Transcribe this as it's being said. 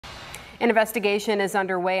An investigation is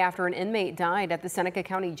underway after an inmate died at the Seneca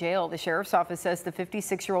County Jail. The sheriff's office says the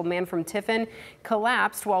 56-year-old man from Tiffin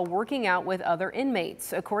collapsed while working out with other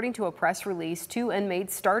inmates. According to a press release, 2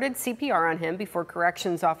 inmates started CPR on him before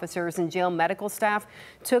corrections officers and jail medical staff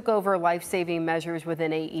took over life-saving measures with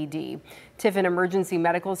an AED. Tiffin Emergency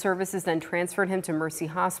Medical Services then transferred him to Mercy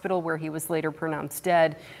Hospital, where he was later pronounced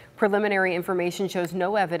dead. Preliminary information shows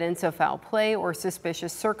no evidence of foul play or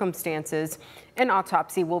suspicious circumstances. An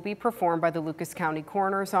autopsy will be performed by the Lucas County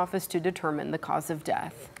Coroner's Office to determine the cause of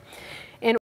death.